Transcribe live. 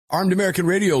Armed American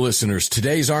Radio listeners,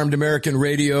 today's Armed American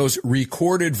Radio's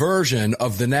recorded version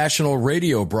of the national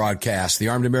radio broadcast, the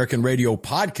Armed American Radio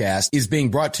podcast, is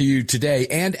being brought to you today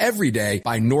and every day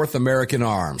by North American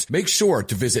Arms. Make sure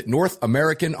to visit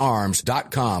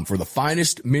NorthAmericanArms.com for the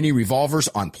finest mini revolvers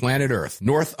on planet Earth.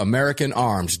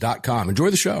 NorthAmericanArms.com. Enjoy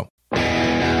the show.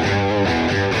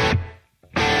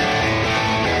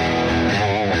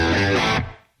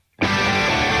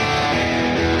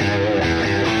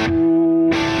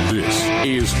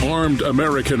 Armed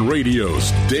American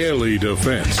Radio's Daily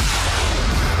Defense.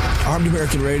 Armed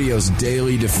American Radio's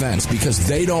Daily Defense. Because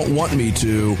they don't want me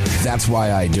to, that's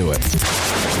why I do it.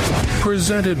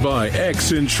 Presented by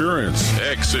X Insurance.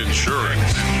 X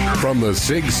Insurance. From the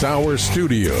Sig Sauer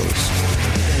Studios.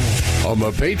 On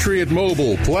the Patriot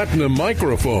Mobile Platinum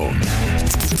Microphone.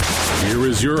 Here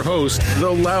is your host, the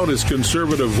loudest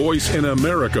conservative voice in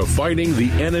America fighting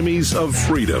the enemies of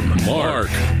freedom, Mark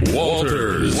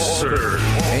Walters.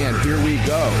 And here we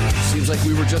go. Seems like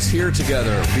we were just here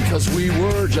together because we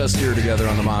were just here together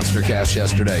on the Monster Cast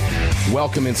yesterday.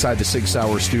 Welcome inside the Sig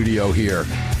Sauer studio here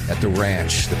at the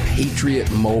ranch. The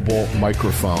Patriot Mobile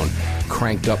Microphone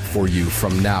cranked up for you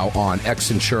from now on. X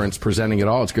Insurance presenting it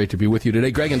all. It's great to be with you today.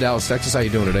 Greg in Dallas, Texas. How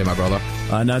you doing today, my brother?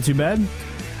 Not too bad.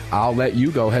 I'll let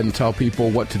you go ahead and tell people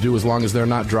what to do as long as they're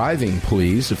not driving,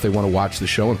 please, if they want to watch the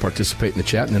show and participate in the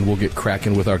chat, and then we'll get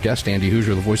cracking with our guest, Andy Hooser,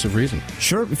 the voice of reason.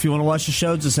 Sure. If you want to watch the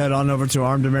show, just head on over to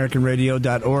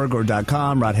armedamericanradio.org or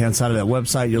 .com. Right-hand side of that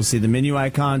website, you'll see the menu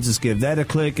icon. Just give that a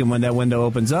click, and when that window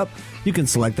opens up, you can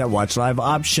select that Watch Live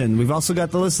option. We've also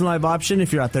got the Listen Live option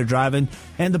if you're out there driving,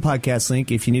 and the podcast link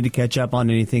if you need to catch up on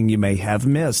anything you may have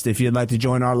missed. If you'd like to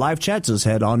join our live chat, just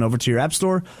head on over to your app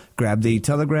store, grab the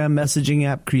Telegram messaging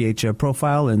app, create your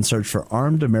profile, and search for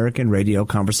Armed American Radio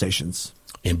Conversations.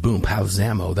 And boom, pow,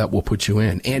 Zammo, that will put you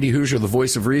in. Andy Hooser, the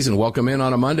voice of reason. Welcome in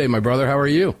on a Monday, my brother. How are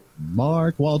you?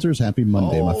 Mark Walters, happy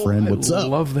Monday, my friend. What's up? I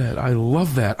love that. I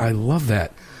love that. I love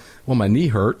that. Well, my knee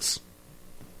hurts.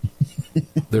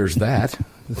 There's that.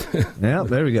 Yeah,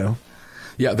 there we go.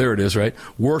 Yeah, there it is, right?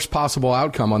 Worst possible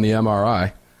outcome on the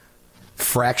MRI.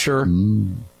 Fracture,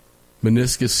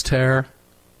 meniscus tear.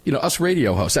 You know, us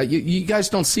radio hosts, you guys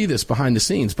don't see this behind the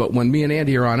scenes, but when me and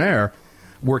Andy are on air,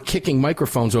 we're kicking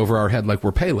microphones over our head like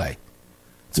we're Pele.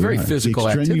 It's a very physical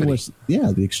activity.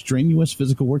 Yeah, the extraneous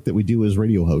physical work that we do as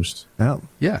radio hosts.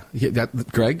 Yeah,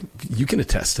 Greg, you can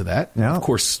attest to that. Yeah. Of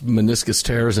course, meniscus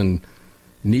tears and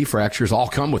knee fractures all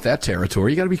come with that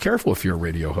territory. You got to be careful if you're a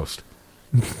radio host.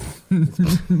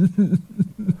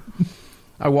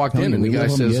 I walked in and the guy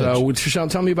says, Sean,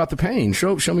 tell me about the pain.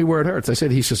 Show me where it hurts. I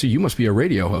said, he says, you must be a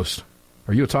radio host.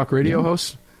 Are you a talk radio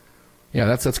host? Yeah,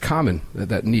 that's common,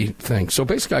 that knee thing. So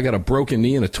basically, I got a broken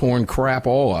knee and a torn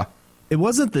crapola. It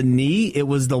wasn't the knee; it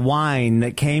was the wine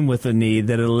that came with the knee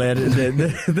that led.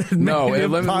 No,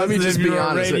 let me just be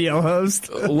honest. Radio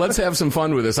host. Let's have some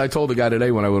fun with this. I told the guy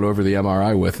today when I went over the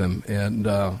MRI with him, and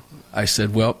I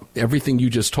said, "Well, everything you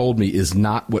just told me is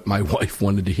not what my wife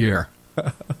wanted to hear,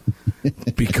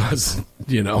 because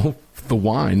the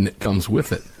wine that comes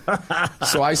with it."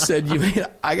 So I said,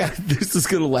 this is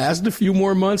going to last a few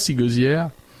more months. He goes, "Yeah."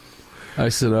 I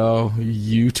said, "Oh,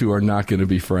 you two are not going to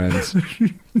be friends."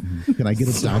 Can I get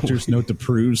a doctor's note to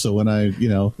prove so when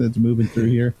that's moving through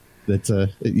here that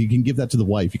you can give that to the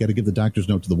wife? You got to give the doctor's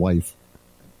note to the wife.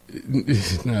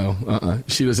 No,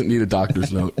 she doesn't need a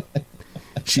doctor's note.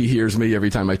 She hears me every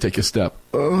time I take a step.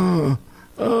 Yeah,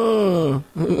 but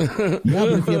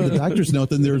if you have the doctor's note,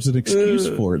 then there's an excuse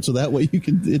for it. So that way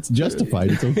it's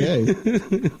justified. It's okay.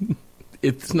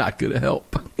 It's not going to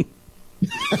help.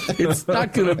 It's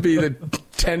not going to be the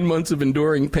 10 months of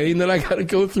enduring pain that I got to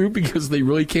go through because they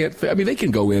really can't. I mean, they can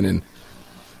go in and,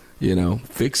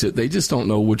 fix it. They just don't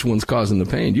know which one's causing the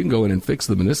pain. You can go in and fix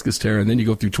the meniscus tear, and then you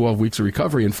go through 12 weeks of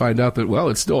recovery and find out that, well,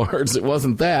 it still hurts. It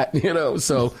wasn't that,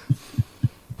 So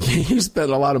you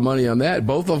spend a lot of money on that.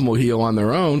 Both of them will heal on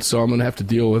their own, so I'm going to have to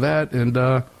deal with that. And,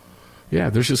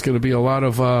 there's just going to be a lot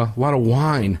of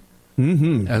wine.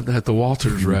 Mm-hmm. At the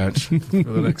Walters Ranch for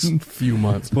the next few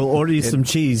months. We'll order you some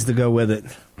cheese to go with it.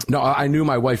 No, I knew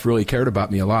my wife really cared about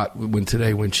me a lot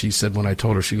when she said, when I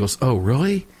told her, she goes, "Oh,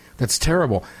 really? That's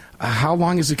terrible. How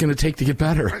long is it going to take to get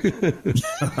better?"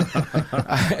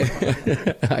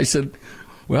 I said,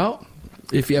 "Well,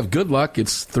 if you have good luck,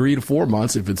 it's 3 to 4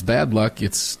 months. If it's bad luck,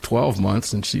 it's 12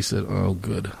 months." And she said, "Oh,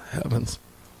 good heavens."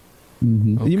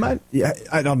 Mm-hmm. Okay. You might. Yeah,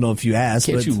 I don't know if you asked.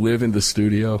 Can't you live in the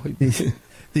studio?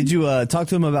 Did you talk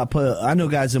to him about? I know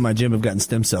guys in my gym have gotten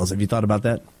stem cells. Have you thought about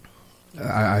that?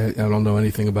 I don't know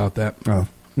anything about that. Oh,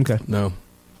 okay. No.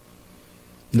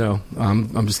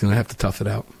 I'm just going to have to tough it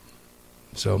out.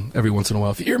 So every once in a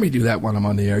while, if you hear me do that when I'm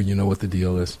on the air, you know what the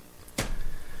deal is.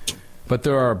 But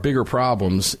there are bigger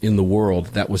problems in the world.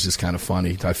 That was just kind of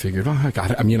funny. I figured, I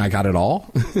got it. I mean, I got it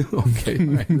all. Okay.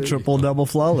 Right, triple, double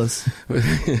flawless.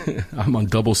 I'm on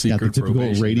double secret typical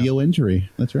probation radio now. Injury.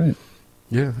 That's right.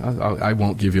 Yeah, I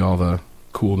won't give you all the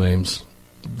cool names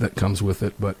that comes with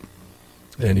it, but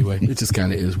anyway, it just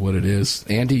kind of is what it is.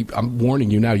 Andy, I'm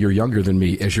warning you now, you're younger than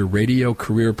me. As your radio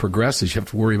career progresses, you have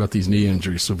to worry about these knee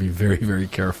injuries, so be very, very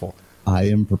careful. I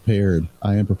am prepared.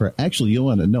 Actually, you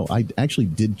want to know, I actually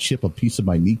did chip a piece of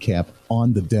my kneecap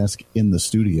on the desk in the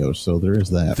studio, so there is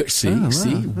that. See?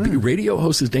 Radio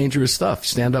host is dangerous stuff.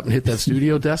 Stand up and hit that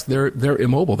studio desk, they're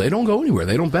immobile. They don't go anywhere.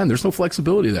 They don't bend. There's no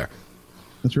flexibility there.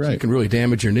 That's right. So you can really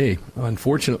damage your knee.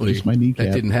 Unfortunately, my kneecap.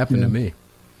 That didn't happen to me.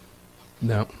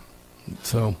 No.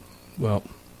 So, well,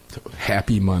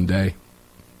 happy Monday.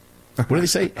 What do they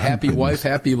say? Happy wife,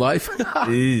 happy life?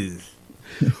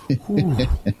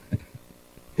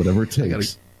 Whatever it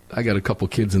takes. I got a couple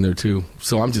kids in there, too.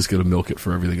 So I'm just going to milk it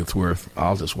for everything it's worth.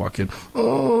 I'll just walk in.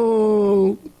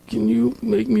 Oh, can you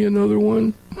make me another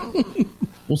one?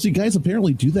 Well, see, guys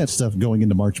apparently do that stuff going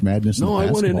into March Madness. No, and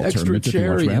I want an extra extra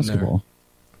cherry in there.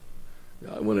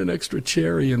 I want an extra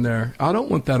cherry in there. I don't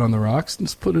want that on the rocks.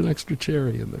 Just put an extra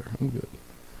cherry in there. I'm good.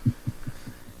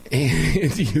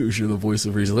 Andy Hooser, the voice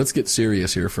of reason. Let's get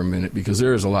serious here for a minute because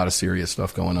there is a lot of serious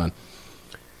stuff going on.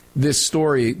 This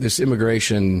story, this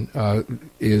immigration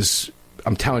is,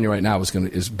 I'm telling you right now, is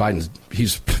Biden's,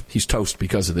 he's toast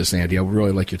because of this, Andy. I would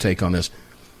really like your take on this.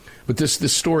 But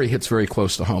this story hits very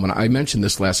close to home. And I mentioned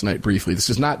this last night briefly. This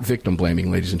is not victim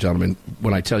blaming, ladies and gentlemen,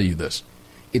 when I tell you this.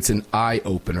 It's an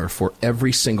eye-opener for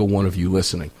every single one of you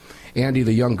listening. Andy,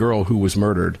 the young girl who was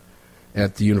murdered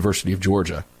at the University of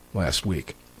Georgia last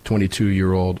week,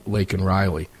 22-year-old Laken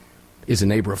Riley, is a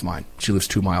neighbor of mine. She lives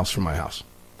 2 miles from my house.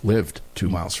 Lived 2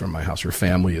 miles from my house. Her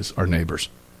family is our neighbors.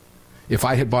 If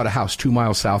I had bought a house 2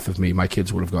 miles south of me, my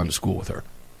kids would have gone to school with her.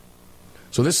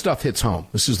 So this stuff hits home.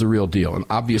 This is the real deal. And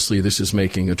obviously this is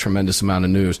making a tremendous amount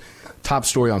of news. Top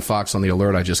story on Fox on the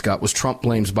alert I just got was Trump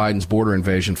blames Biden's border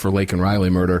invasion for Laken Riley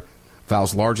murder,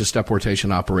 vows largest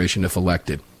deportation operation if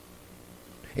elected.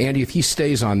 Andy, if he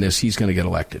stays on this, he's going to get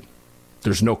elected.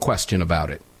 There's no question about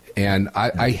it. And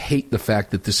I hate the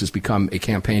fact that this has become a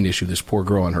campaign issue, this poor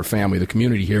girl and her family. The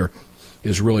community here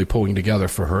is really pulling together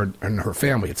for her and her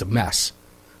family. It's a mess.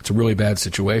 It's a really bad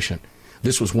situation.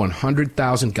 This was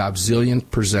 100,000 gazillion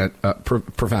percent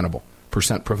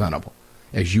preventable,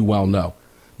 as you well know.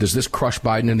 Does this crush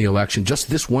Biden in the election? Just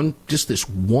this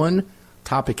one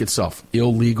topic itself,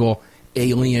 illegal,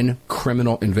 alien,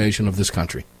 criminal invasion of this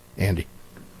country. Andy.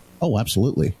 Oh,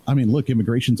 absolutely. I mean, look,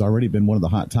 immigration's already been one of the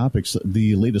hot topics.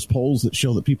 The latest polls that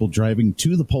show that people driving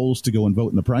to the polls to go and vote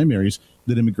in the primaries,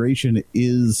 that immigration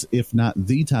is, if not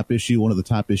the top issue, one of the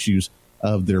top issues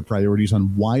of their priorities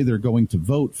on why they're going to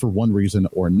vote for one reason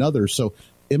or another. So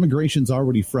immigration's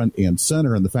already front and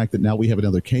center. And the fact that now we have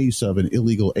another case of an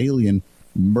illegal alien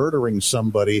murdering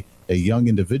somebody, a young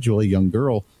individual, a young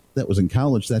girl that was in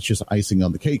college, that's just icing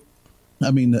on the cake. I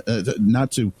mean,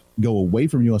 not to go away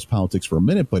from U.S. politics for a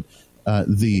minute, but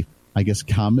the, I guess,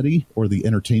 comedy or the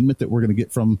entertainment that we're going to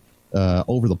get from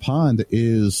over the pond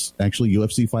is actually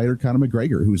UFC fighter Conor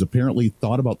McGregor, who's apparently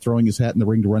thought about throwing his hat in the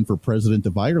ring to run for president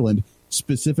of Ireland,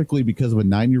 specifically because of a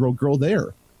 9-year-old girl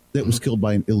there that was killed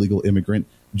by an illegal immigrant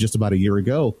just about a year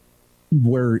ago,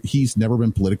 where he's never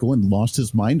been political and lost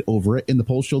his mind over it. And the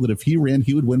polls show that if he ran,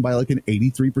 he would win by like an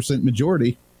 83%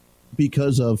 majority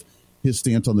because of his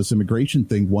stance on this immigration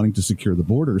thing, wanting to secure the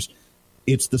borders.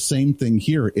 It's the same thing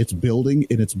here. It's building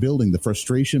and it's building. The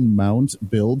frustration mounts,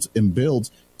 builds and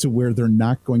builds to where they're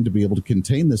not going to be able to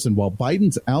contain this. And while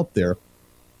Biden's out there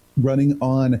running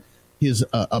on his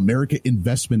America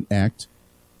Investment Act,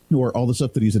 or all the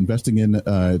stuff that he's investing in,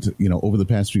 over the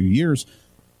past few years,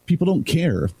 people don't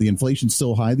care. The inflation's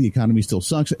still high. The economy still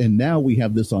sucks. And now we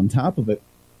have this on top of it.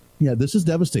 Yeah, this is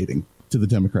devastating to the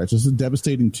Democrats. This is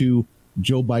devastating to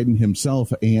Joe Biden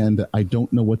himself, and I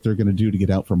don't know what they're going to do to get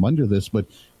out from under this, but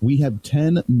we have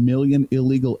 10 million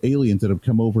illegal aliens that have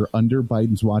come over under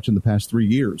Biden's watch in the past 3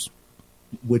 years,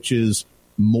 which is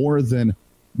more than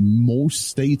most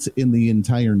states in the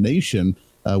entire nation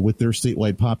with their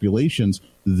statewide populations.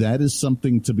 That is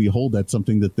something to behold. That's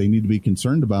something that they need to be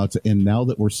concerned about. And now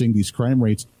that we're seeing these crime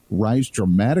rates rise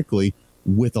dramatically,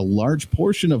 with a large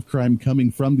portion of crime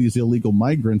coming from these illegal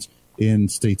migrants in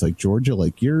states like Georgia,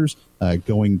 like yours,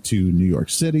 going to New York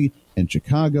City and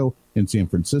Chicago and San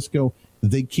Francisco,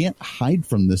 they can't hide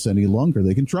from this any longer.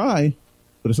 They can try,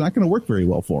 but it's not going to work very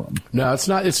well for them. No, it's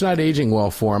not. It's not aging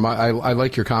well for them. I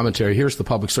like your commentary. Here's the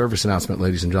public service announcement,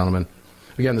 ladies and gentlemen.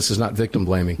 Again, this is not victim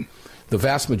blaming. The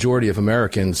vast majority of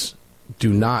Americans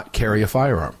do not carry a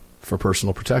firearm for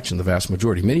personal protection. The vast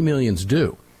majority. Many millions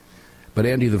do. But,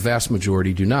 Andy, the vast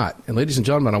majority do not. And, ladies and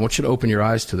gentlemen, I want you to open your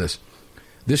eyes to this.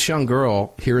 This young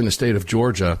girl here in the state of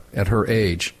Georgia, at her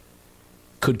age,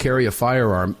 could carry a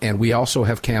firearm, and we also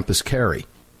have campus carry.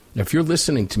 Now, if you're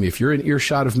listening to me, if you're in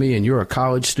earshot of me and you're a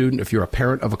college student, if you're a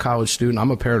parent of a college student,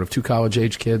 I'm a parent of 2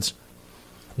 college-age kids,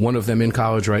 one of them in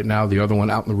college right now, the other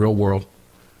one out in the real world.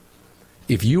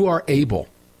 If you are able,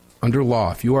 under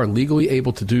law, if you are legally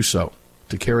able to do so,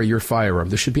 to carry your firearm,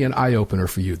 this should be an eye-opener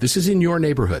for you. This is in your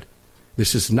neighborhood.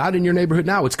 This is not in your neighborhood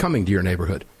now. It's coming to your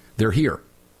neighborhood. They're here.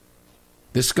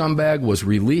 This scumbag was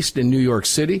released in New York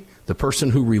City. The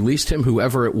person who released him,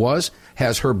 whoever it was,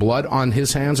 has her blood on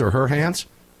his hands or her hands.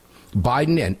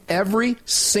 Biden and every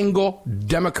single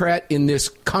Democrat in this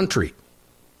country.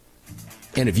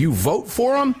 And if you vote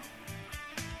for him,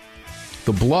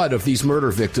 the blood of these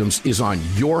murder victims is on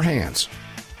your hands.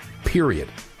 Period.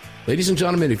 Ladies and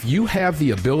gentlemen, if you have the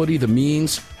ability, the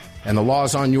means, and the law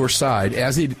is on your side,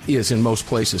 as it is in most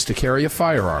places, to carry a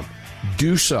firearm,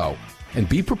 do so. And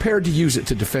be prepared to use it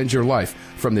to defend your life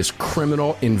from this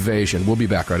criminal invasion. We'll be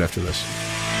back right after this.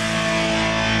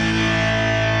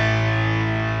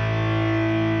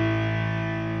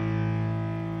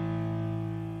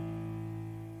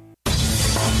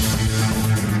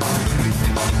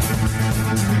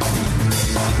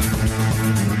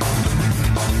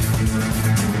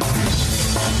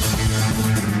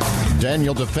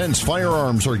 Daniel Defense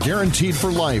firearms are guaranteed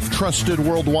for life, trusted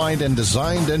worldwide, and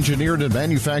designed, engineered, and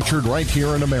manufactured right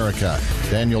here in America.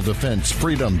 Daniel Defense,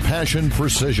 freedom, passion,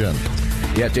 precision.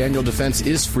 Yeah, Daniel Defense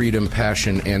is freedom,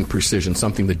 passion, and precision,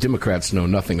 something the Democrats know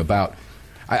nothing about.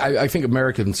 I think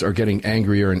Americans are getting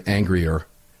angrier and angrier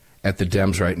at the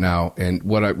Dems right now. And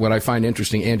what I find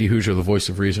interesting, Andy Hooser, the voice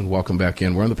of reason, welcome back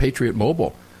in. We're on the Patriot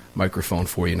Mobile microphone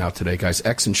for you now today, guys.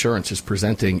 X Insurance is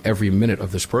presenting every minute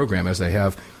of this program, as they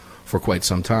have for quite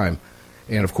some time.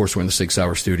 And, of course, we're in the 6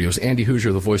 Hour studios. Andy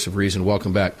Hooser, the voice of reason,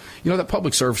 welcome back. You know, that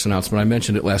public service announcement, I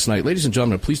mentioned it last night. Ladies and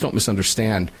gentlemen, please don't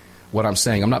misunderstand what I'm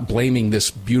saying. I'm not blaming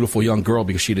this beautiful young girl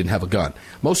because she didn't have a gun.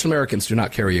 Most Americans do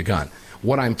not carry a gun.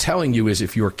 What I'm telling you is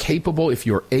if you're capable, if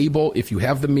you're able, if you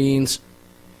have the means,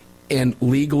 and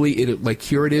legally, like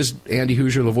here it is, Andy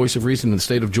Hooser, the voice of reason in the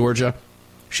state of Georgia,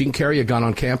 she can carry a gun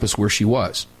on campus where she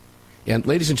was. And,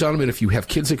 ladies and gentlemen, if you have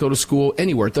kids that go to school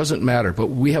anywhere, it doesn't matter. But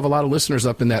we have a lot of listeners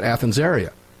up in that Athens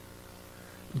area.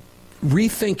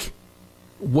 Rethink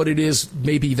what it is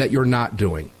maybe that you're not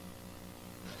doing.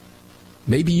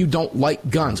 Maybe you don't like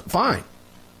guns. Fine.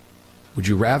 Would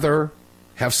you rather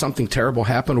have something terrible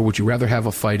happen, or would you rather have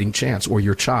a fighting chance, or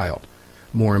your child,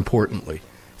 more importantly?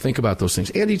 Think about those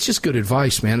things. Andy, it's just good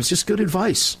advice, man. It's just good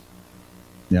advice.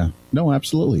 Yeah, no,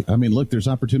 absolutely. I mean, look, there's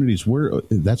opportunities where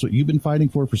that's what you've been fighting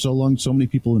for so long. So many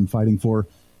people have been fighting for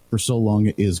so long,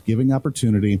 is giving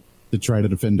opportunity to try to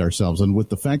defend ourselves. And with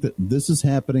the fact that this is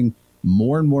happening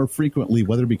more and more frequently,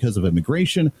 whether because of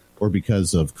immigration or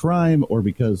because of crime or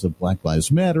because of Black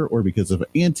Lives Matter or because of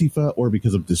Antifa or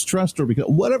because of distrust or because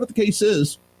whatever the case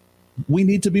is, we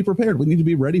need to be prepared. We need to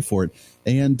be ready for it.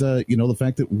 And, the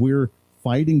fact that we're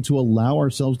fighting to allow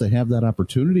ourselves to have that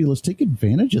opportunity, let's take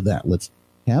advantage of that. Let's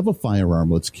have a firearm.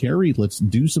 Let's carry. Let's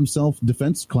do some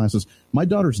self-defense classes. My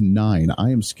daughter's 9. I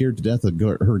am scared to death of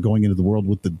her going into the world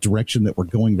with the direction that we're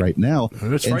going right now.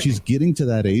 And she's getting to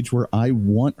that age where I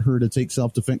want her to take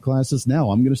self-defense classes now.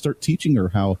 I'm going to start teaching her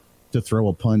how to throw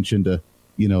a punch and to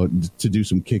do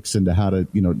some kicks and to how to,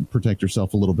 protect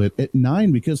herself a little bit at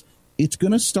 9, because it's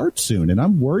going to start soon. And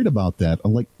I'm worried about that.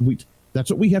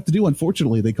 That's what we have to do.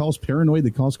 Unfortunately, they call us paranoid.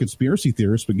 They call us conspircy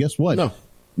theorists. But guess what?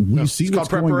 We see what's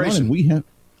going on, and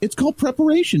it's called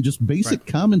preparation, just basic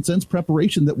common sense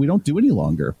preparation that we don't do any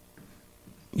longer.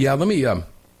 Yeah, let me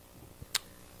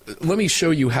show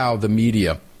you how the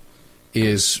media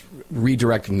is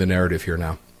redirecting the narrative here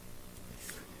now.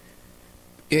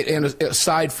 And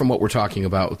aside from what we're talking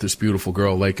about with this beautiful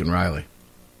girl, Laken Riley,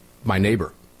 my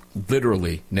neighbor,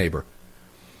 literally neighbor,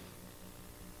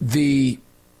 the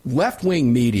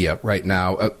left-wing media right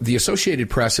now, the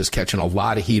Associated Press is catching a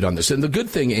lot of heat on this. And the good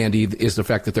thing, Andy, is the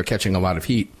fact that they're catching a lot of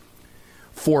heat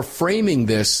for framing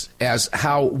this as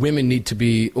how women need to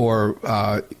be, or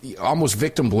almost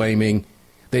victim-blaming.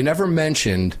 They never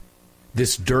mentioned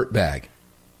this dirtbag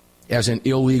as an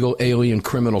illegal alien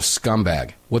criminal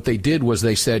scumbag. What they did was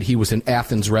they said he was an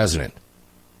Athens resident.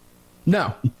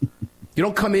 No. You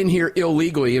don't come in here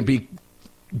illegally and be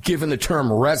given the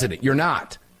term resident. You're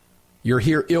not. You're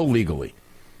here illegally.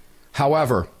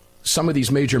 However, some of these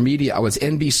major media outlets,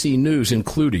 NBC News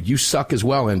included, you suck as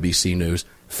well, NBC News,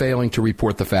 failing to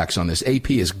report the facts on this. AP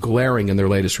is glaring in their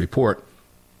latest report.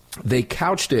 they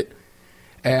couched it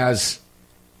as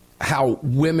how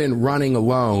women running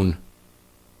alone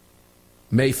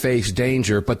may face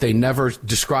danger, but they never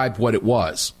described what it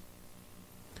was.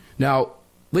 Now,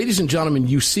 ladies and gentlemen,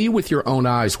 you see with your own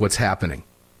eyes what's happening.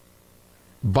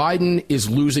 Biden is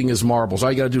losing his marbles.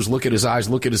 All you got to do is look at his eyes,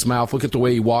 look at his mouth, look at the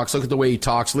way he walks, look at the way he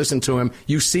talks, listen to him.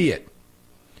 You see it.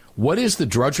 What is the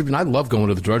Drudge Report? And I love going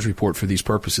to the Drudge Report for these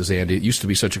purposes, Andy. It used to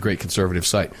be such a great conservative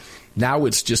site. Now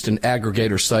it's just an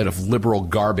aggregator site of liberal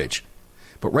garbage.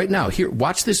 But right now, here,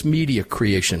 watch this media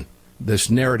creation, this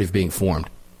narrative being formed.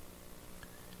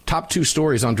 Top 2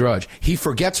 stories on Drudge. He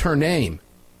forgets her name,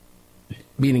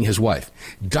 meaning his wife.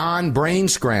 Don Brain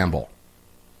Scramble.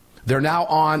 They're now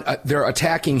on, they're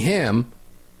attacking him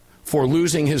for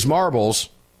losing his marbles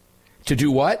to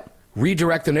do what?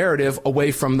 Redirect the narrative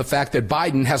away from the fact that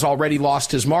Biden has already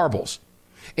lost his marbles.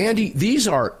 Andy, these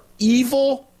are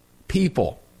evil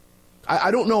people.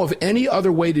 I don't know of any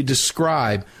other way to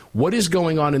describe what is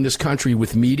going on in this country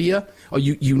with media.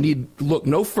 You need look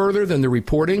no further than the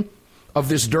reporting of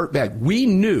this dirtbag. We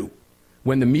knew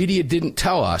when the media didn't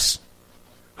tell us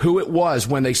who it was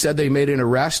when they said they made an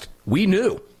arrest. We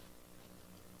knew.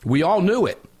 We all knew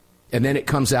it. And then it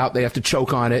comes out, they have to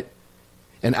choke on it.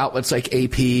 And outlets like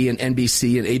AP and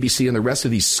NBC and ABC and the rest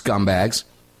of these scumbags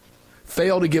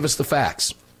fail to give us the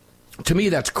facts. To me,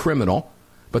 that's criminal,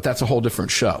 but that's a whole different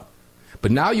show.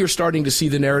 But now you're starting to see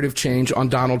the narrative change on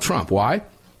Donald Trump. Why?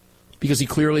 Because he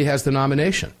clearly has the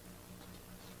nomination.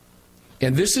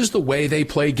 And this is the way they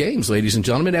play games, ladies and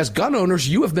gentlemen. As gun owners,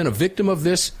 you have been a victim of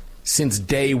this since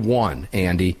day one,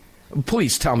 Andy.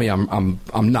 Please tell me I'm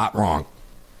not wrong.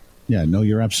 Yeah, no,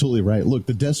 you're absolutely right. Look,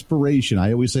 the desperation,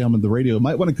 I always say I'm on the radio,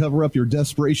 might want to cover up your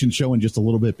desperation show in just a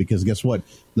little bit because guess what?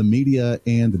 The media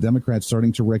and the Democrats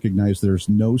starting to recognize there's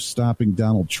no stopping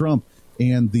Donald Trump,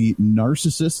 and the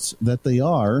narcissists that they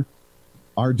are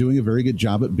doing a very good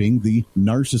job at being the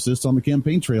narcissists on the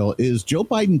campaign trail. Is Joe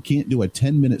Biden can't do a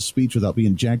 10-minute speech without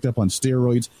being jacked up on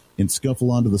steroids and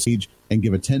scuffle onto the stage and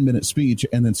give a 10-minute speech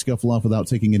and then scuffle off without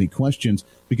taking any questions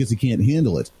because he can't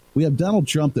handle it. We have Donald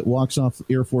Trump that walks off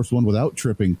Air Force One without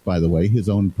tripping, by the way, his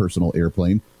own personal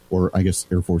airplane, or I guess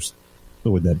Air Force,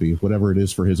 what would that be? Whatever it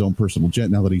is for his own personal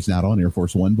jet now that he's not on Air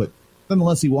Force One. But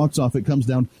nonetheless, he walks off, it comes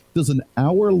down, does an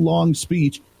hour-long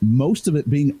speech, most of it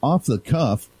being off the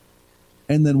cuff,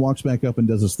 and then walks back up and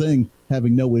does his thing,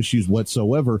 having no issues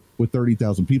whatsoever with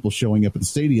 30,000 people showing up at the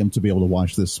stadium to be able to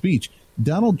watch this speech.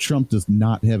 Donald Trump does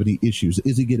not have any issues.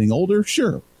 Is he getting older?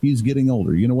 Sure, he's getting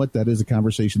older. You know what? That is a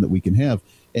conversation that we can have.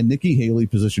 And Nikki Haley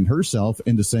positioned herself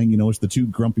into saying, it's the two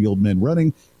grumpy old men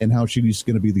running and how she's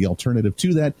going to be the alternative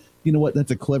to that. You know what?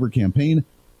 That's a clever campaign.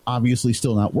 Obviously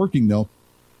still not working, though,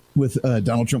 with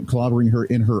Donald Trump clobbering her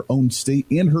in her own state,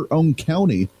 in her own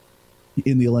county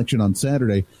in the election on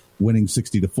Saturday, winning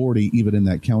 60-40, even in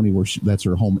that county where that's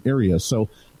her home area. So,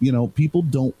 people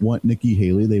don't want Nikki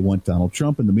Haley. They want Donald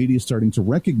Trump, and the media is starting to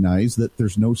recognize that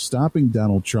there's no stopping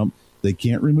Donald Trump. They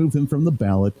can't remove him from the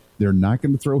ballot. They're not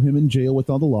going to throw him in jail with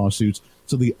all the lawsuits.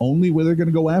 So the only way they're going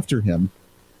to go after him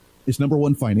is, number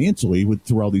one, financially,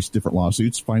 through all these different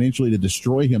lawsuits, financially to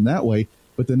destroy him that way.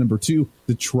 But then number two,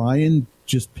 to try and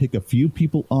just pick a few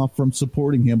people off from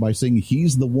supporting him by saying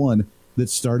he's the one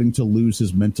that's starting to lose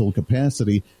his mental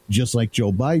capacity, just like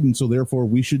Joe Biden. So therefore,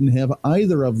 we shouldn't have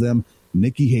either of them,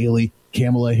 Nikki Haley,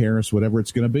 Kamala Harris, whatever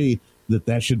it's going to be,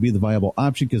 that should be the viable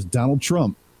option because Donald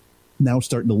Trump now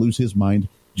starting to lose his mind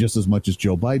just as much as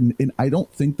Joe Biden. And I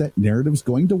don't think that narrative is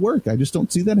going to work. I just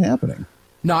don't see that happening.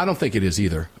 No, I don't think it is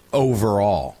either.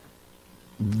 Overall,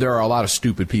 there are a lot of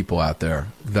stupid people out there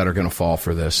that are going to fall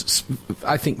for this.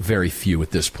 I think very few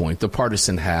at this point. The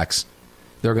partisan hacks,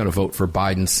 they're going to vote for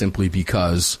Biden simply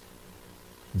because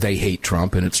they hate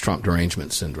Trump and it's Trump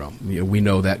derangement syndrome. We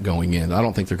know that going in. I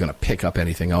don't think they're going to pick up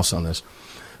anything else on this.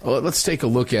 Let's take a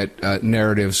look at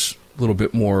narratives a little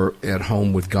bit more at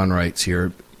home with gun rights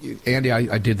here. Andy,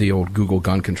 I did the old Google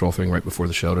gun control thing right before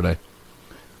the show today.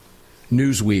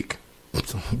 Newsweek,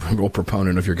 a real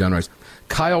proponent of your gun rights.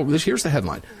 Here's the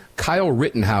headline. Kyle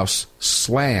Rittenhouse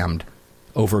slammed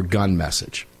over gun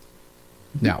message.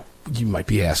 Now, you might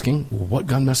be asking, well, what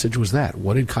gun message was that?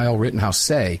 What did Kyle Rittenhouse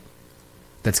say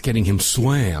that's getting him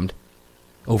slammed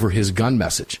over his gun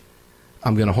message?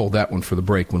 I'm going to hold that one for the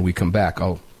break. When we come back,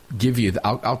 I'll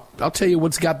tell you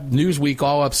what's got Newsweek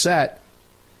all upset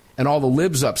and all the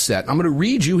libs upset. I'm going to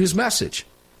read you his message.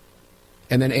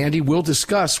 And then Andy will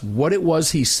discuss what it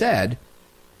was he said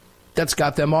that's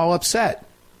got them all upset.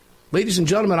 Ladies and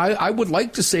gentlemen, I would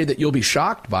like to say that you'll be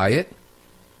shocked by it.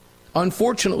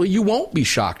 Unfortunately, you won't be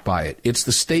shocked by it. It's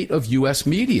the state of U.S.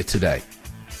 media today.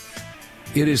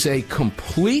 It is a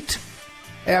complete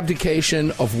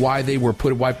abdication of why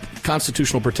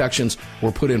constitutional protections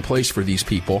were put in place for these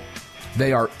people.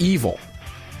 They are evil.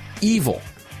 Evil.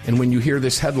 And when you hear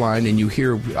this headline and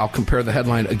I'll compare the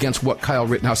headline against what Kyle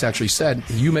Rittenhouse actually said,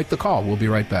 you make the call. We'll be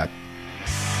right back.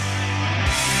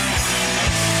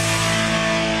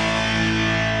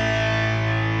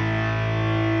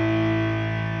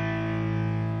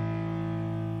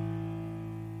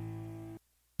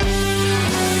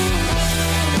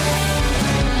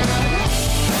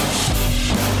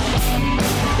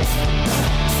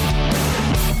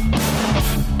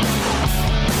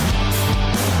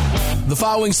 The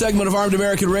following segment of Armed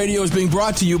American Radio is being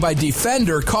brought to you by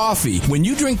Defender Coffee. When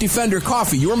you drink Defender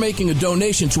Coffee, you're making a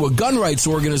donation to a gun rights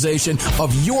organization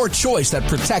of your choice that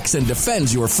protects and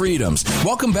defends your freedoms.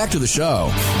 Welcome back to the show.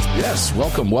 Yes,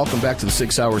 welcome back to the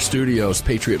 6 Hour Studios.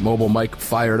 Patriot Mobile Mike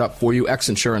fired up for you. X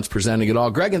Insurance presenting it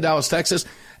all. Greg in Dallas, Texas.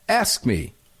 Ask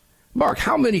me, Mark,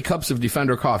 how many cups of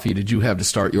Defender Coffee did you have to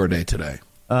start your day today?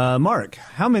 Mark,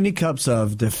 how many cups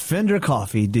of Defender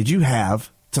Coffee did you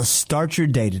have to start your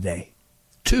day today?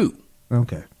 2.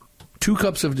 Okay. 2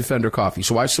 cups of Defender Coffee.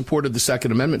 So I supported the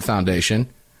Second Amendment Foundation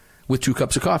with 2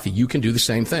 cups of coffee. You can do the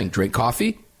same thing. Drink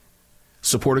coffee,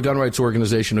 support a gun rights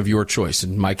organization of your choice.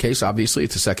 In my case, obviously,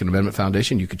 it's the Second Amendment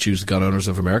Foundation. You could choose the Gun Owners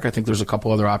of America. I think there's a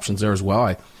couple other options there as well.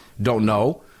 I don't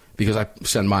know because I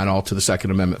send mine all to the Second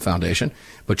Amendment Foundation.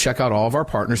 But check out all of our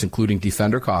partners, including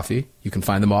Defender Coffee. You can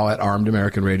find them all at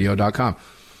armedamericanradio.com.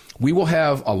 We will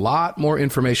have a lot more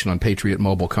information on Patriot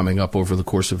Mobile coming up over the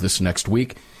course of this next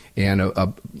week, and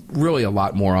really a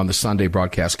lot more on the Sunday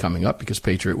broadcast coming up because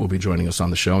Patriot will be joining us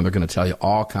on the show, and they're going to tell you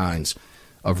all kinds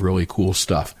of really cool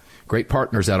stuff. Great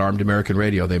partners at Armed American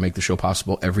Radio. They make the show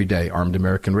possible every day,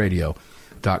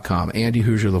 armedamericanradio.com. Andy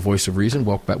Hooser, the voice of reason,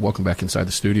 welcome back inside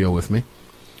the studio with me.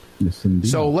 Yes, indeed.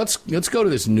 So let's go to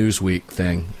this Newsweek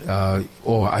thing.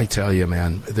 I tell you,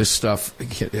 man, this stuff,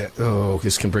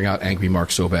 this can bring out angry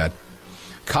Mark so bad.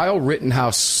 Kyle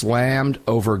Rittenhouse slammed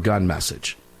over gun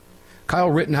message. Kyle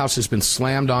Rittenhouse has been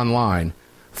slammed online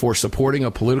for supporting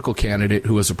a political candidate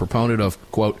who is a proponent of,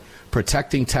 quote,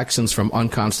 protecting Texans from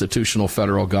unconstitutional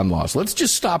federal gun laws. Let's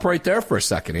just stop right there for a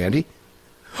second, Andy.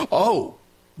 Oh,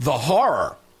 the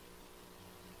horror.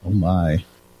 Oh, my.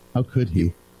 How could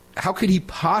he? How could he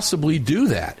possibly do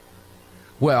that?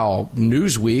 Well,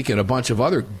 Newsweek and a bunch of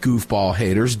other goofball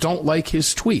haters don't like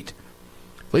his tweet.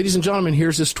 Ladies and gentlemen,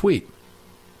 here's his tweet.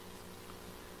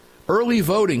 Early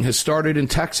voting has started in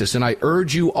Texas, and I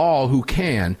urge you all who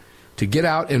can to get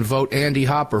out and vote Andy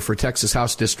Hooser for Texas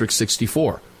House District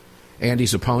 64.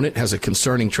 Andy's opponent has a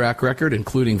concerning track record,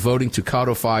 including voting to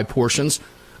codify portions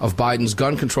of Biden's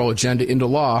gun control agenda into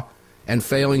law and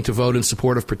failing to vote in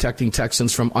support of protecting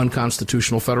Texans from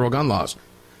unconstitutional federal gun laws.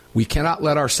 We cannot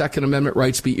let our Second Amendment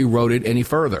rights be eroded any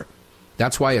further.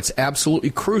 That's why it's absolutely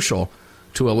crucial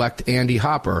to elect Andy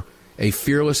Hooser, a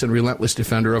fearless and relentless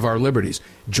defender of our liberties.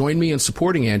 Join me in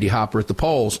supporting Andy Hooser at the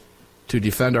polls to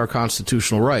defend our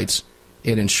constitutional rights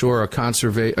and ensure a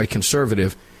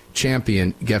conservative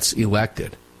champion gets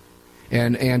elected.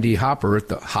 And Andy Hooser at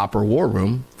the Hopper War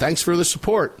Room, thanks for the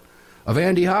support of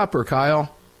Andy Hooser,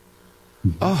 Kyle.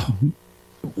 Oh,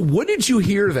 what did you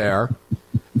hear there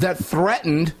that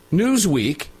threatened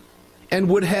Newsweek and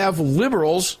would have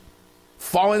liberals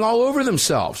falling all over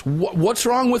themselves? What's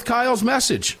wrong with Kyle's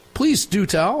message? Please do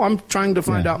tell. I'm trying to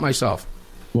find out myself.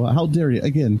 Well, how dare you?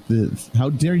 Again, how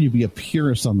dare you be a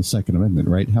purist on the Second Amendment,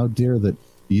 right? How dare that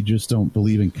you just don't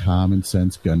believe in common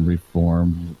sense gun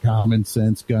reform, common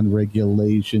sense gun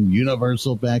regulation,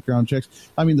 universal background checks.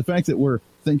 I mean, the fact that we're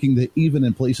thinking that even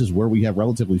in places where we have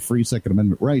relatively free Second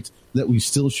Amendment rights, that we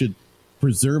still should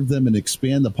preserve them and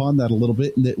expand upon that a little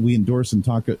bit, and that we endorse and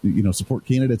talk, support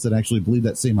candidates that actually believe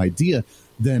that same idea,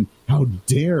 then how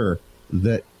dare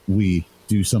that we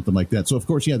do something like that? So, of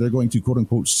course, they're going to, quote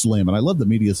unquote, slam. And I love the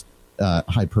media's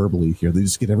hyperbole here. They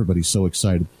just get everybody so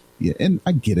excited. Yeah, and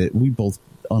I get it. We both,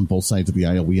 on both sides of the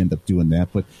aisle, we end up doing that.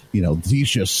 But, he's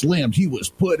just slammed. He was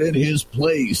put in his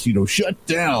place, shut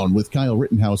down with Kyle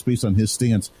Rittenhouse based on his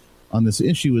stance on this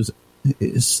issue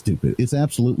is stupid. It's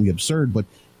absolutely absurd. But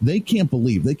they can't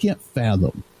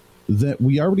fathom that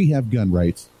we already have gun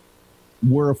rights.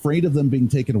 We're afraid of them being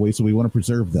taken away, so we want to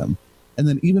preserve them. And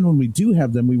then even when we do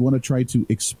have them, we want to try to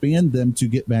expand them to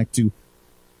get back to,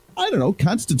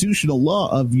 constitutional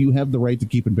law of you have the right to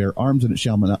keep and bear arms and it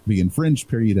shall not be infringed,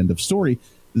 period, end of story.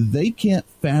 They can't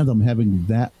fathom having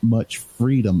that much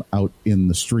freedom out in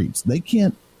the streets. They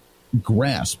can't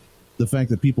grasp the fact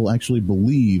that people actually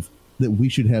believe that we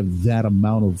should have that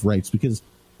amount of rights, because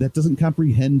that doesn't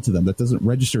comprehend to them. That doesn't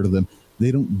register to them.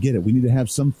 They don't get it. We need to have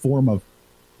some form of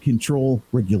control,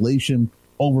 regulation,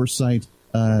 oversight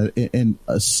and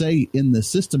a say in the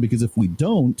system, because if we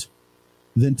don't,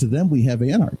 then to them we have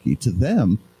anarchy. To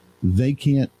them, they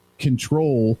can't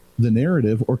control the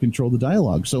narrative or control the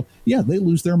dialogue. So, yeah, they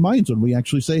lose their minds when we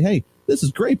actually say, hey, this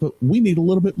is great, but we need a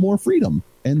little bit more freedom.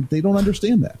 And they don't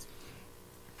understand that.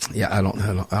 Yeah, I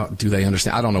don't do they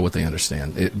understand? I don't know what they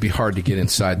understand. It'd be hard to get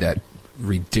inside that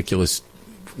ridiculous,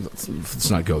 let's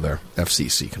not go there,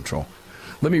 FCC control.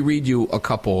 Let me read you a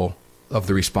couple of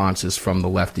the responses from the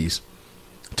lefties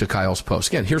to Kyle's post.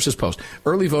 Again, here's his post.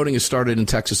 Early voting has started in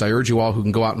Texas. I urge you all who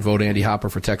can go out and vote Andy Hopper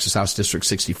for Texas House District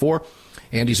 64.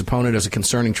 Andy's opponent has a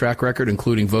concerning track record,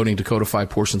 including voting to codify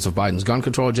portions of Biden's gun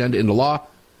control agenda into law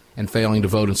and failing to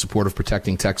vote in support of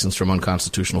protecting Texans from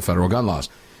unconstitutional federal gun laws.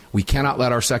 We cannot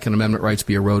let our Second Amendment rights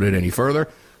be eroded any further.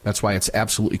 That's why it's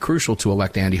absolutely crucial to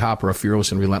elect Andy Hopper, a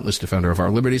fearless and relentless defender of our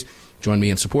liberties. Join me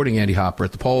in supporting Andy Hopper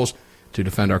at the polls to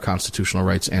defend our constitutional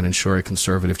rights and ensure a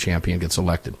conservative champion gets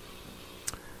elected.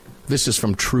 This is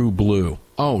from True Blue.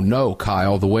 Oh, no,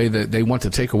 Kyle, the way that they want to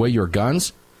take away your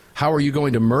guns? How are you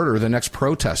going to murder the next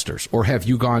protesters? Or have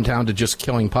you gone down to just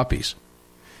killing puppies?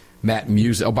 Matt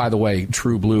Music. Oh, by the way,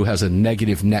 True Blue has a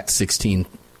negative net 16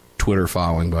 Twitter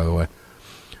following, by the way.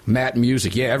 Matt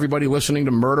Music. Yeah, everybody listening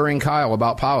to Murdering Kyle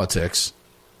about politics.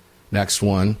 Next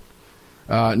one.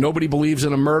 Nobody believes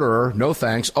in a murderer. No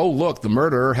thanks. Oh, look, the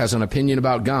murderer has an opinion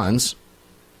about guns.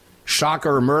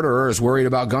 Shocker, murderer is worried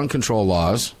about gun control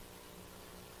laws.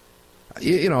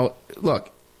 You know,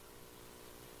 look,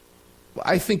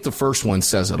 I think the first one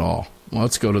says it all. Well,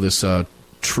 let's go to this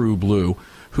True Blue,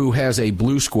 who has a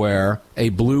blue square, a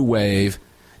blue wave,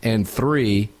 and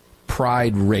 3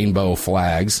 pride rainbow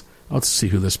flags. Let's see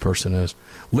who this person is.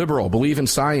 Liberal, believe in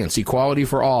science, equality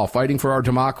for all, fighting for our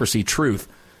democracy, truth,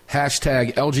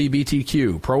 hashtag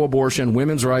LGBTQ, pro-abortion,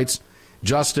 women's rights,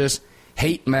 justice,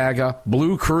 hate MAGA,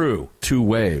 blue crew, 2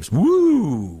 waves.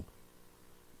 Woo!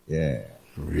 Yeah.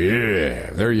 Yeah,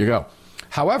 there you go.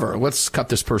 However, let's cut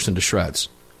this person to shreds.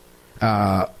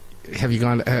 Have you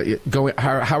gone?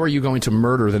 How are you going to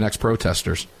murder the next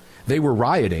protesters? They were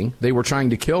rioting. They were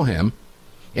trying to kill him,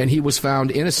 and he was found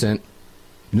innocent,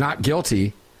 not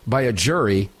guilty, by a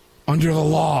jury under the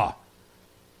law.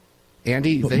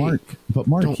 Andy, but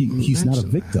Mark, he's not a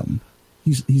victim.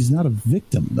 He's not a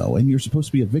victim, though, and you're supposed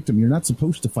to be a victim. You're not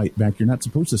supposed to fight back. You're not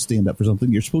supposed to stand up for something.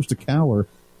 You're supposed to cower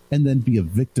and then be a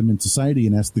victim in society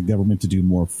and ask the government to do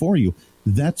more for you.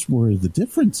 That's where the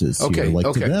difference is. Okay, here.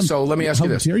 okay. To them, so let me ask you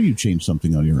this. How dare you change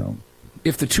something on your own?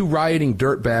 If the 2 rioting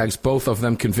dirtbags, both of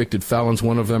them convicted felons,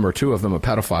 one of them or 2 of them a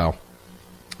pedophile,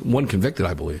 one convicted,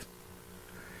 I believe,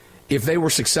 if they were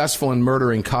successful in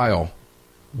murdering Kyle,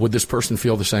 would this person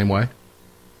feel the same way?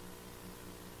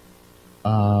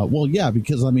 Well, yeah,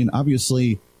 because, I mean,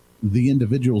 obviously the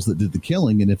individuals that did the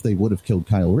killing, and if they would have killed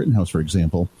Kyle Rittenhouse, for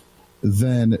example,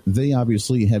 then they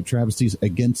obviously have travesties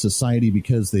against society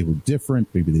because they were different.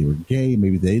 Maybe they were gay.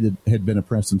 Maybe they had been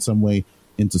oppressed in some way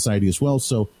in society as well.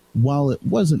 So while it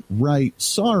wasn't right,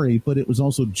 sorry, but it was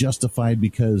also justified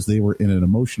because they were in an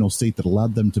emotional state that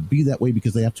allowed them to be that way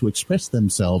because they have to express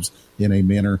themselves in a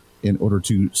manner in order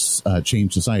to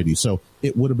change society. So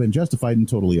it would have been justified and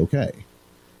totally okay.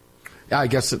 Yeah, I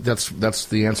guess that's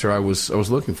the answer I was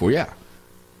looking for. Yeah.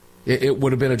 It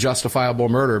would have been a justifiable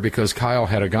murder because Kyle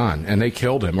had a gun and they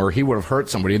killed him, or he would have hurt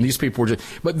somebody. And these people were just.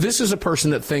 But this is a person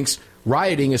that thinks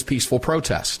rioting is peaceful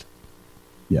protest.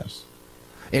 Yes.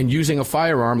 And using a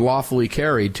firearm lawfully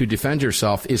carried to defend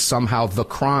yourself is somehow the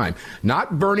crime.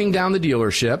 Not burning down the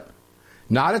dealership,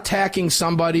 not attacking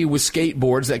somebody with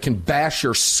skateboards that can bash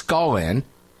your skull in,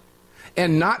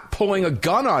 and not pulling a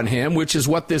gun on him, which is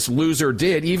what this loser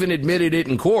did, even admitted it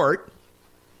in court,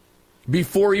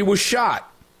 before he was shot.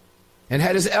 And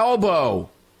had his elbow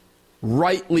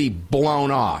rightly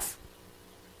blown off.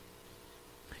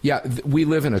 Yeah, we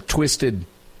live in a twisted.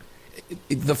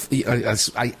 That's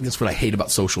what I hate about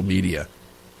social media.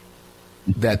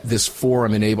 That this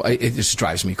forum it just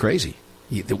drives me crazy.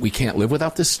 That we can't live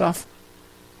without this stuff.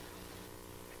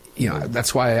 You know,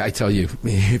 that's why I tell you,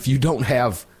 if you don't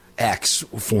have X,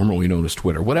 formerly known as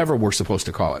Twitter, whatever we're supposed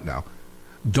to call it now,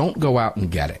 don't go out and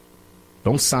get it.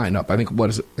 Don't sign up. I think,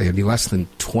 what is it? Maybe less than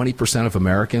 20% of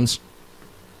Americans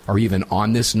are even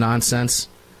on this nonsense.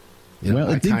 You know,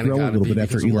 well, it did grow a little bit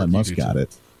after Elon Musk got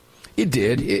it. It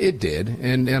did. It did.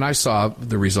 And I saw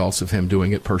the results of him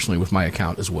doing it personally with my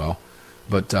account as well.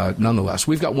 But nonetheless,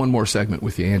 we've got one more segment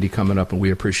with you, Andy, coming up, and we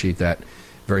appreciate that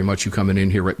very much. You coming in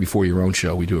here right before your own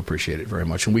show. We do appreciate it very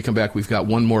much. When we come back, we've got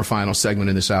one more final segment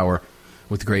in this hour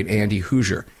with the great Andy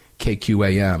Hooser.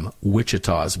 KQAM,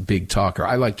 Wichita's big talker.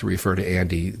 I like to refer to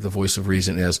Andy, the voice of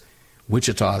reason, as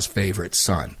Wichita's favorite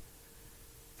son.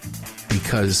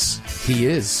 because he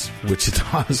is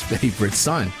Wichita's favorite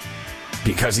son.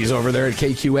 Because he's over there at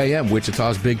KQAM,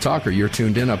 Wichita's Big Talker. You're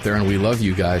tuned in up there, and we love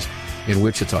you guys in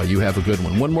Wichita. You have a good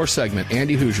one. One more segment.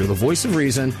 Andy Hooser, the voice of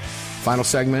reason. Final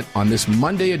segment on this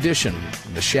Monday edition,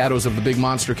 the shadows of the big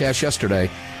monster cast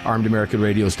yesterday, Armed American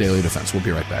Radio's Daily Defense. We'll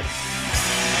be right back.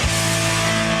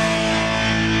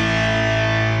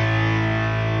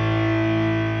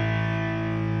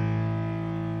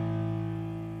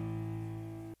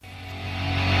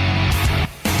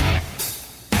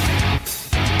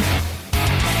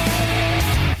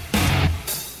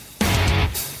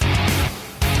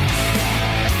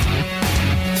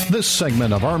 This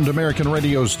segment of Armed American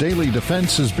Radio's Daily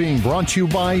Defense is being brought to you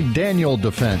by Daniel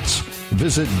Defense.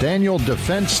 Visit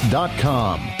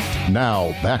DanielDefense.com.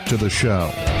 Now, back to the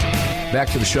show. Back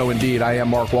to the show, indeed. I am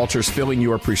Mark Walters, filling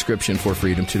your prescription for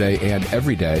freedom today and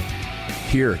every day.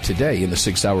 Here today in the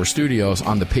 6 Hour Studios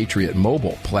on the Patriot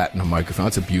Mobile Platinum microphone.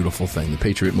 It's a beautiful thing, the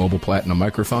Patriot Mobile Platinum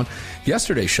microphone.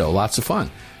 Yesterday's show, lots of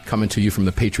fun. Coming to you from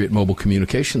the Patriot Mobile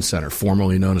Communications Center,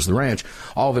 formerly known as The Ranch.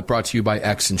 All of it brought to you by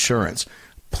X Insurance.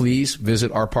 Please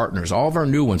visit our partners. All of our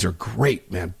new ones are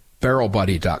great, man.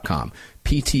 BarrelBuddy.com,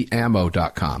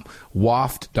 PTAmmo.com,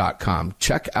 Waft.com.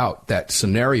 Check out that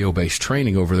scenario-based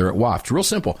training over there at Waft. Real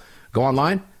simple. Go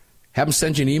online, have them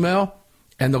send you an email,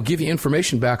 and they'll give you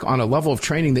information back on a level of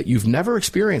training that you've never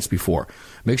experienced before.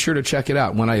 Make sure to check it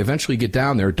out. When I eventually get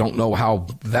down there, don't know how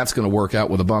that's going to work out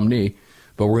with a bum knee,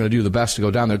 but we're going to do the best to go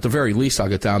down there. At the very least, I'll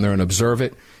get down there and observe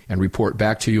it and report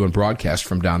back to you and broadcast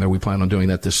from down there. We plan on doing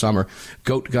that this summer.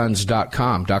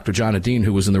 GoatGuns.com. Dr. John Adine,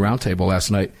 who was in the roundtable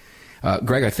last night.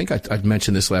 Greg, I think I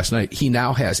mentioned this last night. He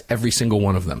now has every single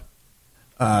one of them.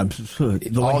 All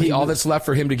that's left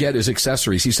for him to get is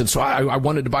accessories. He said, so I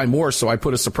wanted to buy more, so I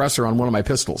put a suppressor on one of my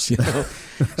pistols. You know?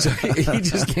 So he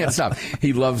just can't stop.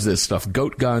 He loves this stuff.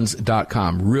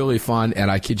 GoatGuns.com. Really fun,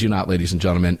 and I kid you not, ladies and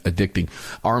gentlemen, addicting.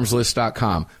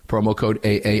 Armslist.com. Promo code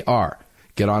AAR.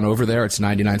 Get on over there. It's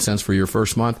 99 cents for your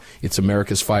first month. It's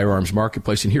America's firearms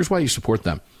marketplace, and here's why you support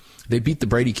them. They beat the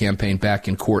Brady campaign back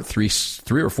in court three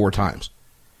or four times.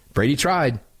 Brady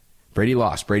tried. Brady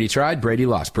lost. Brady tried. Brady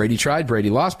lost. Brady tried. Brady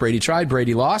lost. Brady tried.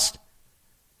 Brady lost.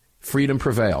 Freedom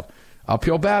prevailed.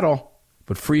 Uphill battle,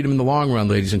 but freedom in the long run,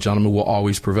 ladies and gentlemen, will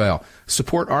always prevail.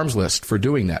 Support Arms List for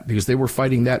doing that because they were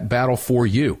fighting that battle for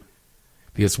you.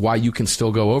 Because why you can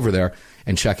still go over there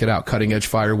and check it out.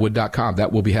 CuttingEdgeFirewood.com.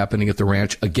 That will be happening at the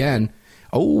ranch again,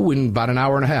 in about an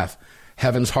hour and a half.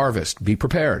 Heaven's Harvest. Be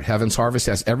prepared. Heaven's Harvest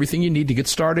has everything you need to get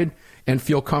started and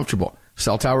feel comfortable.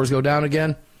 Cell towers go down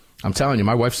again. I'm telling you,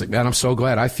 my wife's like, man, I'm so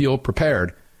glad. I feel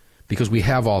prepared because we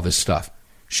have all this stuff.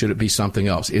 Should it be something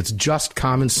else? It's just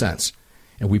common sense.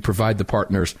 And we provide the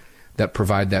partners that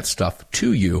provide that stuff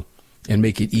to you and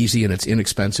make it easy and it's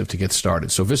inexpensive to get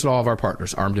started. So visit all of our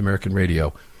partners,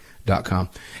 ArmedAmericanRadio.com.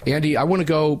 Andy, I want to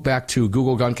go back to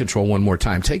Google Gun Control one more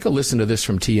time. Take a listen to this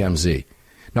from TMZ.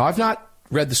 Now, I've not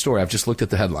read the story. I've just looked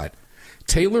at the headline.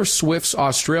 Taylor Swift's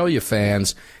Australia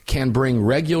fans can bring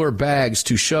regular bags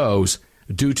to shows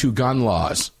due to gun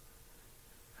laws.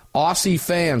 Aussie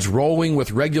fans rolling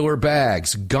with regular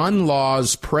bags. Gun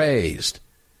laws praised.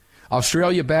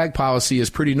 Australia bag policy is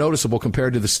pretty noticeable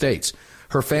compared to the States.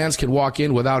 Her fans can walk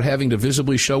in without having to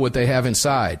visibly show what they have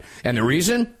inside. And the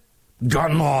reason?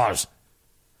 Gun laws.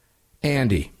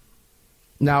 Andy,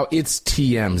 now it's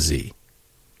TMZ,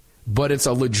 but it's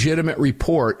a legitimate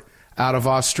report out of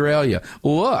Australia.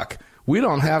 Look, we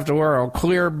don't have to wear a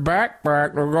clear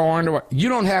backpack or go into it. You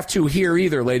don't have to here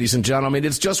either, ladies and gentlemen.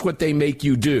 It's just what they make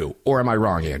you do. Or am I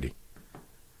wrong, Andy?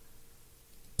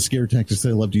 Scare tactics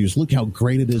they love to use. Look how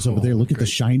great it is over there. Look at the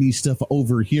shiny stuff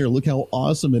over here. Look how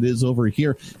awesome it is over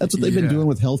here. That's what they've been doing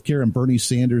with healthcare and Bernie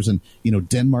Sanders and,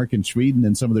 Denmark and Sweden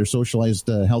and some of their socialized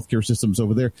healthcare systems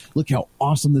over there. Look how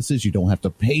awesome this is. You don't have to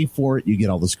pay for it. You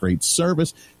get all this great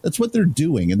service. That's what they're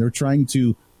doing, and they're trying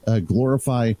to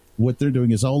glorify what they're doing.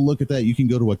 Is, oh, look at that. You can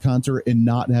go to a concert and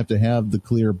not have to have the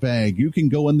clear bag. You can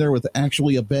go in there with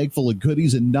actually a bag full of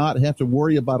goodies and not have to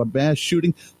worry about a mass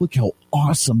shooting. Look how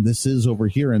awesome this is over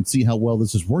here and see how well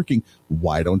this is working.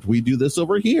 Why don't we do this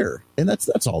over here? And that's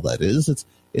all that is.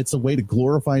 It's a way to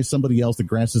glorify somebody else. The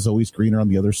grass is always greener on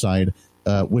the other side,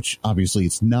 which obviously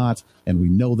it's not. And we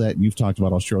know that. You've talked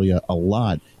about Australia a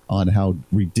lot on how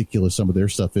ridiculous some of their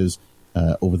stuff is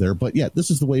over there. But yeah,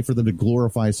 this is the way for them to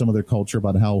glorify some of their culture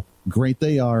about how great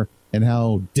they are and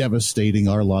how devastating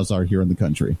our laws are here in the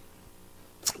country.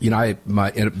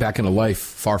 Back in a life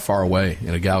far, far away,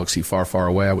 in a galaxy far, far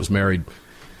away, I was married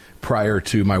prior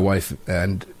to my wife,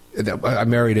 and I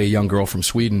married a young girl from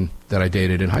Sweden that I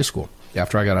dated in high school.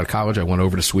 After I got out of college, I went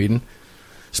over to Sweden,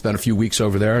 spent a few weeks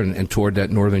over there and toured that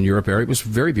Northern Europe area. It was a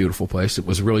very beautiful place. It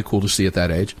was really cool to see at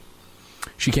that age.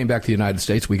 She came back to the United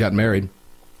States. We got married.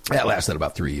 That lasted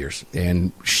about 3 years.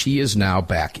 And she is now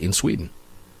back in Sweden.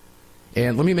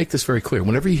 And let me make this very clear.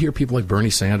 Whenever you hear people like Bernie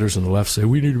Sanders and the left say,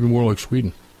 we need to be more like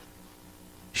Sweden,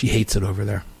 she hates it over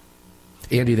there.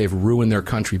 Andy, they've ruined their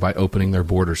country by opening their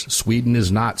borders. Sweden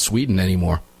is not Sweden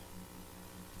anymore.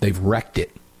 They've wrecked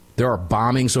it. There are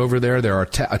bombings over there. There are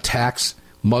attacks,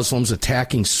 Muslims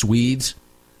attacking Swedes.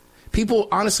 People,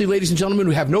 honestly, ladies and gentlemen,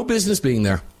 who have no business being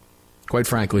there, quite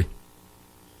frankly.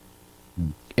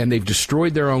 And they've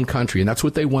destroyed their own country, and that's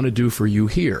what they want to do for you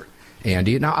here,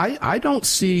 Andy. Now, I don't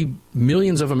see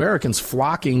millions of Americans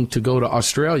flocking to go to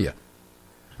Australia.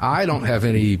 I don't have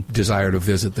any desire to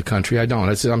visit the country. I don't.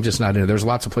 I'm just not in it. There's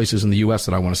lots of places in the U.S.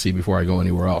 that I want to see before I go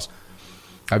anywhere else.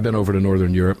 I've been over to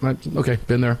Northern Europe. Okay,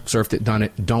 been there, surfed it, done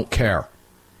it. Don't care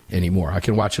anymore. I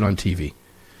can watch it on TV.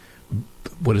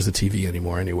 What is the TV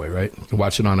anymore anyway, right? You can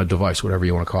watch it on a device, whatever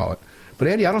you want to call it. But,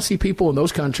 Andy, I don't see people in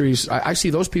those countries. I see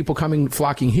those people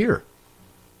flocking here,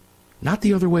 not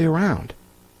the other way around.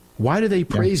 Why do they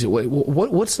praise it?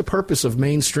 What's the purpose of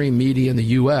mainstream media in the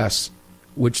U.S.,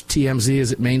 which TMZ,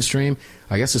 is it mainstream?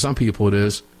 I guess to some people it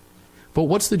is. But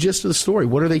what's the gist of the story?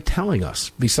 What are they telling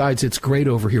us besides it's great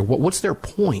over here? What's their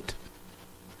point?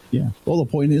 Yeah. Well, the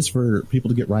point is for people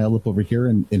to get riled up over here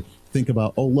and think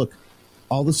about, oh, look,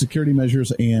 all the security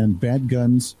measures and bad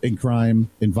guns and crime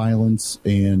and violence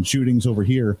and shootings over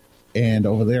here and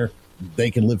over there,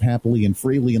 they can live happily and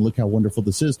freely and look how wonderful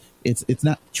this is. It's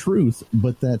not truth,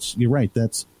 but you're right.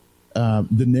 That's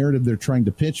the narrative they're trying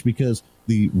to pitch, because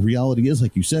the reality is,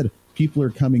 like you said, people are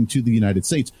coming to the United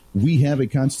States. We have a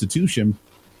constitution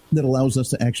that allows us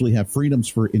to actually have freedoms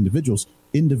for individuals,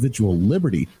 individual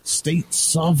liberty, state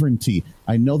sovereignty.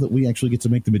 I know that we actually get to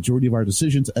make the majority of our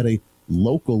decisions at a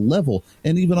local level.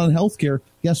 And even on healthcare,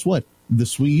 guess what? The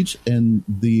Swedes and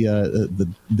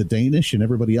the Danish and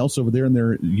everybody else over there in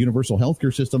their universal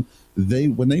healthcare system,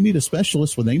 when they need a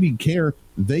specialist, when they need care,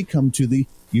 they come to the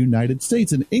United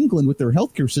States. In England, with their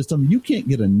healthcare system, you can't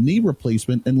get a knee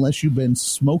replacement unless you've been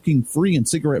smoking free and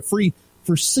cigarette free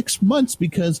for 6 months,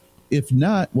 because if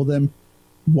not, well, then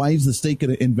why is the state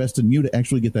going to invest in you to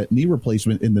actually get that knee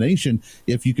replacement in the nation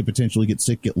if you could potentially get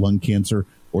sick, get lung cancer,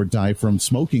 or die from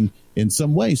smoking in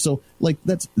some way? So, like,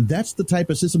 that's the type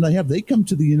of system they have. They come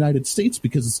to the United States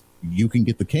because you can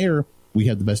get the care. We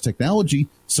have the best technology,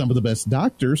 some of the best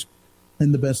doctors,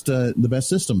 and the best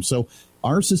system. So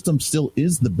our system still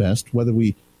is the best, whether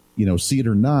we see it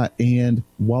or not. And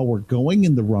while we're going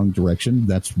in the wrong direction,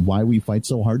 that's why we fight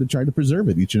so hard to try to preserve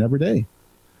it each and every day.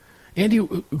 Andy,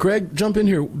 Greg, jump in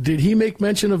here. Did he make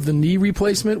mention of the knee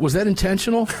replacement? Was that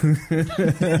intentional?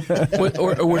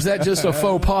 or was that just a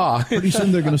faux pas? Pretty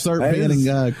soon they're going to start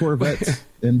banning Corvettes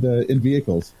in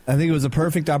vehicles. I think it was a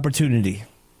perfect opportunity.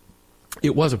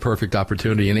 It was a perfect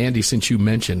opportunity. And, Andy, since you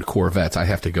mentioned Corvettes, I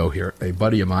have to go here. A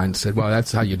buddy of mine said, well,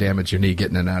 that's how you damage your knee,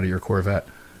 getting in and out of your Corvette.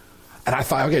 And I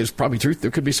thought, okay, there's probably truth.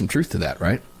 There could be some truth to that,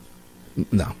 right?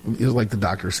 No, it was like the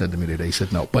doctor said to me today. He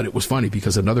said no. But it was funny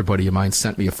because another buddy of mine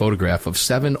sent me a photograph of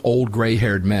 7 old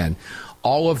gray-haired men,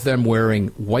 all of them wearing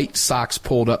white socks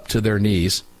pulled up to their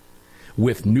knees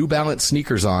with New Balance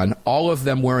sneakers on, all of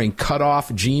them wearing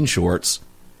cut-off jean shorts,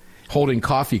 holding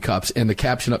coffee cups, and the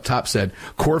caption up top said,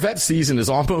 Corvette season is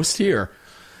almost here.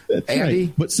 That's Andy,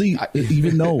 right. But see,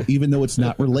 even though it's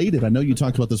not related, I know you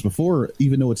talked about this before,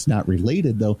 even though it's not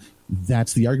related, though,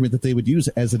 that's the argument that they would use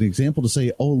as an example to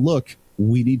say, oh, look,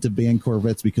 we need to ban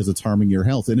Corvettes because it's harming your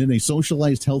health. And in a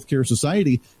socialized healthcare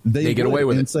society, they get away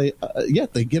with and it. Say,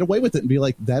 they get away with it and be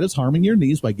like, that is harming your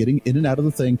knees by getting in and out of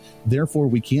the thing. Therefore,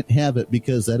 we can't have it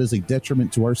because that is a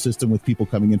detriment to our system with people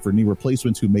coming in for knee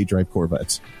replacements who may drive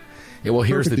Corvettes. Yeah, well,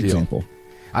 here's Perfect the deal. Example.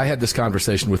 I had this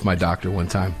conversation with my doctor one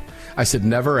time. I said,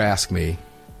 never ask me,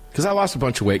 because I lost a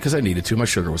bunch of weight because I needed to. My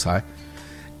sugar was high.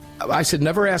 I said,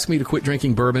 never ask me to quit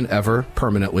drinking bourbon ever,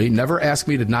 permanently. Never ask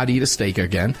me to not eat a steak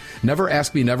again. Never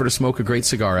ask me never to smoke a great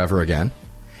cigar ever again.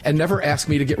 And never ask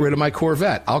me to get rid of my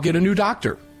Corvette. I'll get a new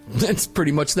doctor. It's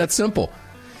pretty much that simple.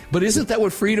 But isn't that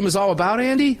what freedom is all about,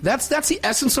 Andy? That's the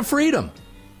essence of freedom.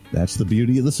 That's the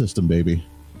beauty of the system, baby.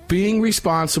 Being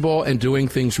responsible and doing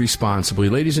things responsibly.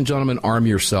 Ladies and gentlemen, arm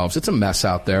yourselves. It's a mess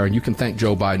out there, and you can thank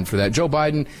Joe Biden for that. Joe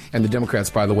Biden and the Democrats,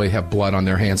 by the way, have blood on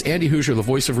their hands. Andy Hooser, the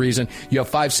voice of reason. You have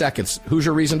 5 seconds.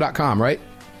 HooserReason.com, right?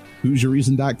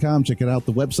 HooserReason.com. Check it out,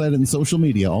 the website and social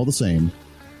media, all the same.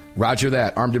 Roger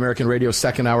that. Armed American Radio,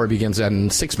 second hour begins in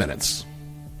 6 minutes.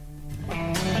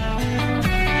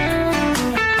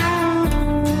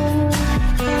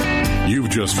 You've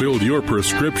just filled your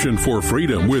prescription for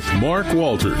freedom with Mark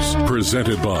Walters,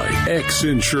 presented by X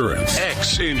Insurance.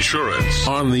 X Insurance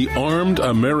on the Armed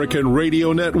American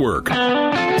Radio Network.